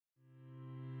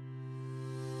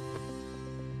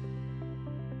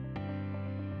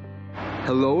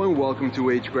Hello and welcome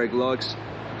to Greg Lux.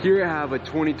 Here I have a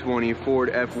 2020 Ford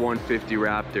F150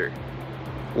 Raptor.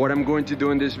 What I'm going to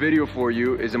do in this video for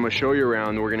you is I'm going to show you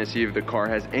around. We're going to see if the car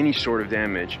has any sort of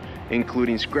damage,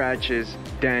 including scratches,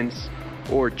 dents,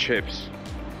 or chips.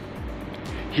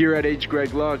 Here at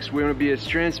Greg Lux, we want to be as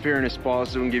transparent as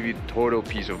possible and give you total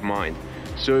peace of mind.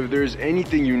 So if there's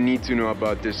anything you need to know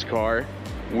about this car,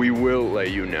 we will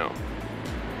let you know.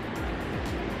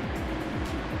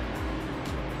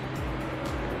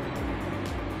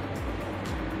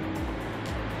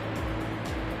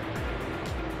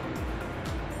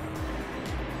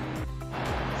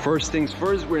 First things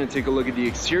first, we're going to take a look at the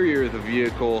exterior of the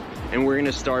vehicle, and we're going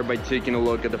to start by taking a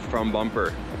look at the front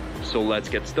bumper. So let's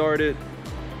get started.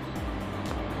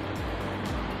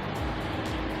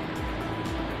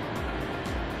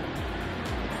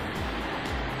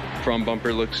 Front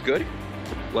bumper looks good.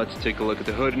 Let's take a look at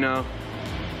the hood now.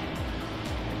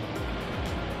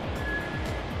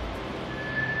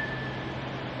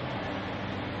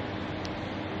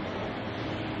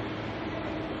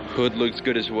 Hood looks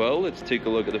good as well. Let's take a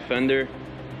look at the fender.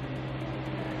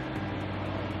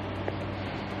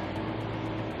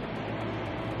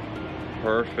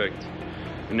 Perfect.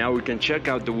 Now we can check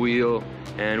out the wheel,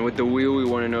 and with the wheel we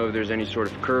want to know if there's any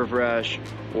sort of curve rash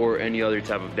or any other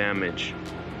type of damage.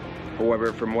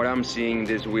 However, from what I'm seeing,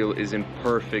 this wheel is in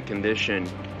perfect condition.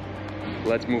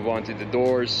 Let's move on to the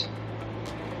doors.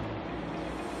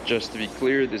 Just to be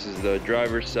clear, this is the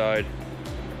driver's side.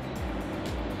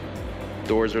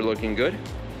 Doors are looking good.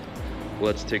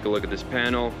 Let's take a look at this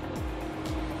panel.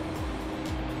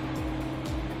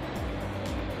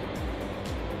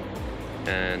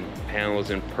 And panel is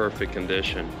in perfect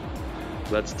condition.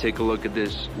 Let's take a look at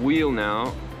this wheel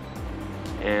now.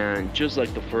 And just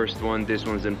like the first one, this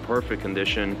one's in perfect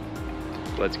condition.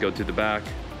 Let's go to the back.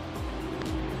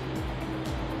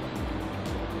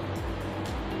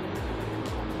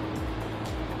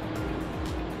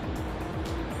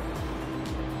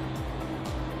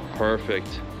 Perfect.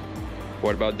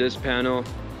 What about this panel?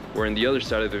 We're on the other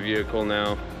side of the vehicle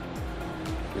now.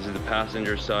 This is the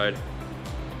passenger side.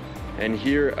 And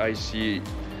here I see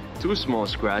two small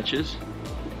scratches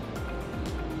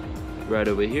right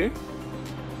over here.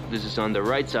 This is on the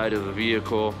right side of the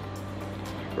vehicle,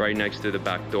 right next to the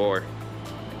back door.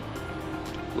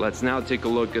 Let's now take a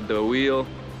look at the wheel.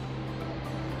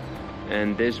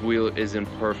 And this wheel is in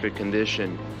perfect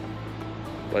condition.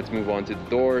 Let's move on to the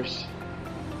doors.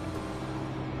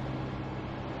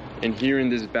 And here in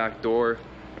this back door,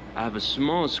 I have a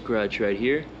small scratch right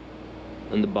here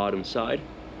on the bottom side.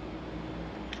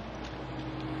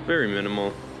 Very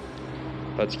minimal.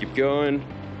 Let's keep going.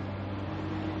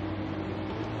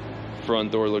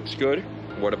 Front door looks good.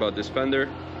 What about this fender?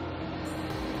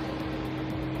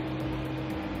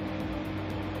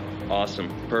 Awesome,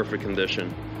 perfect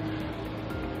condition.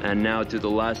 And now to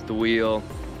the last wheel.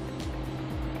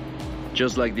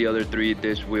 Just like the other three,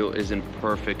 this wheel is in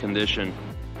perfect condition.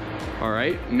 All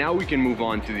right, now we can move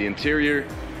on to the interior.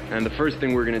 And the first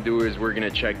thing we're gonna do is we're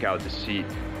gonna check out the seat.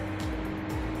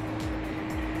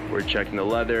 We're checking the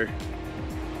leather.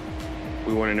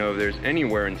 We wanna know if there's any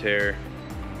wear and tear.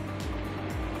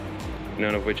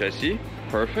 None of which I see.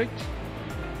 Perfect.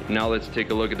 Now let's take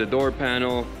a look at the door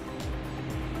panel.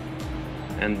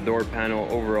 And the door panel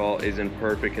overall is in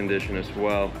perfect condition as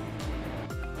well.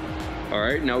 All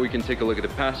right, now we can take a look at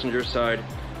the passenger side.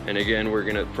 And again, we're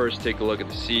gonna first take a look at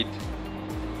the seat.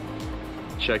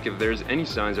 Check if there's any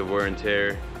signs of wear and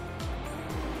tear.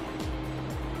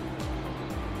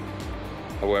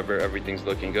 However, everything's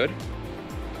looking good.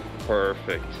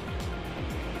 Perfect.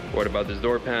 What about this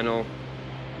door panel?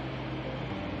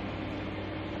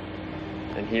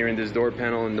 And here in this door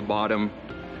panel in the bottom,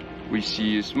 we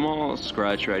see a small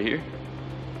scratch right here.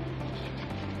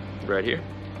 Right here.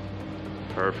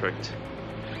 Perfect.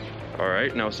 All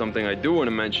right, now something I do want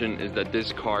to mention is that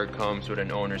this car comes with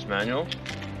an owner's manual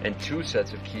and 2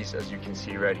 sets of keys, as you can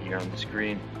see right here on the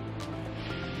screen.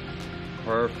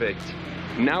 Perfect.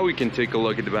 Now we can take a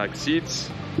look at the back seats.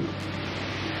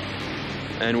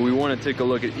 And we want to take a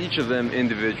look at each of them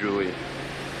individually.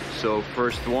 So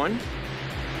first one.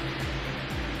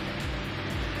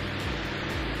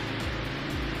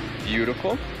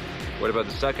 Beautiful. What about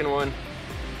the second one?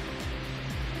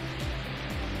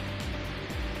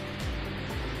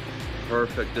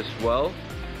 Perfect as well.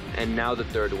 And now the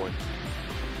third one.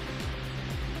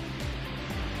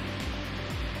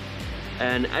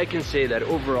 And I can say that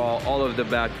overall, all of the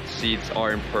back seats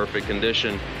are in perfect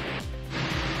condition.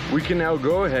 We can now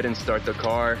go ahead and start the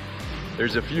car.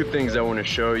 There's a few things I want to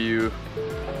show you.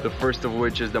 The first of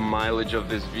which is the mileage of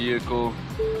this vehicle.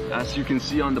 As you can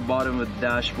see on the bottom of the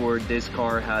dashboard, this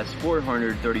car has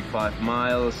 435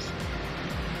 miles.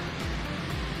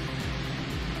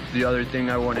 The other thing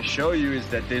I want to show you is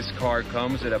that this car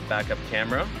comes with a backup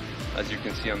camera, as you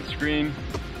can see on the screen.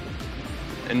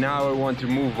 And now I want to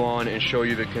move on and show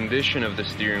you the condition of the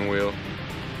steering wheel.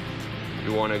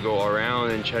 You want to go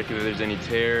around and check if there's any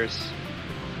tears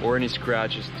or any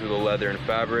scratches to the leather and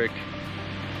fabric.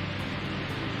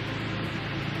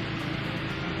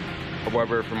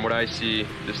 However, from what I see,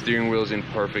 the steering wheel is in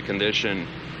perfect condition.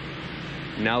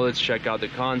 Now let's check out the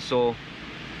console.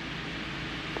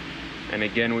 And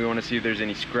again, we want to see if there's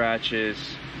any scratches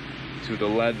to the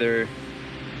leather,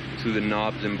 to the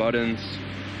knobs and buttons,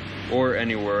 or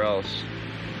anywhere else.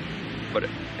 But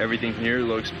everything here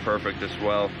looks perfect as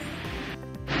well.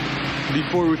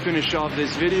 Before we finish off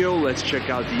this video, let's check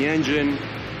out the engine.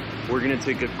 We're gonna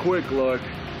take a quick look.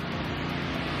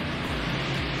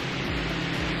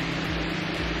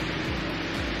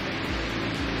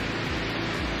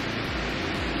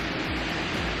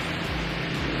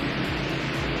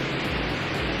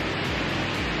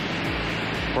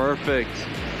 Perfect.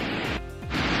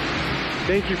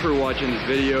 Thank you for watching this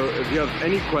video. If you have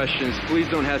any questions, please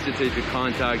don't hesitate to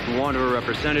contact one of our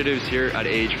representatives here at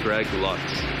H. Greg Lux.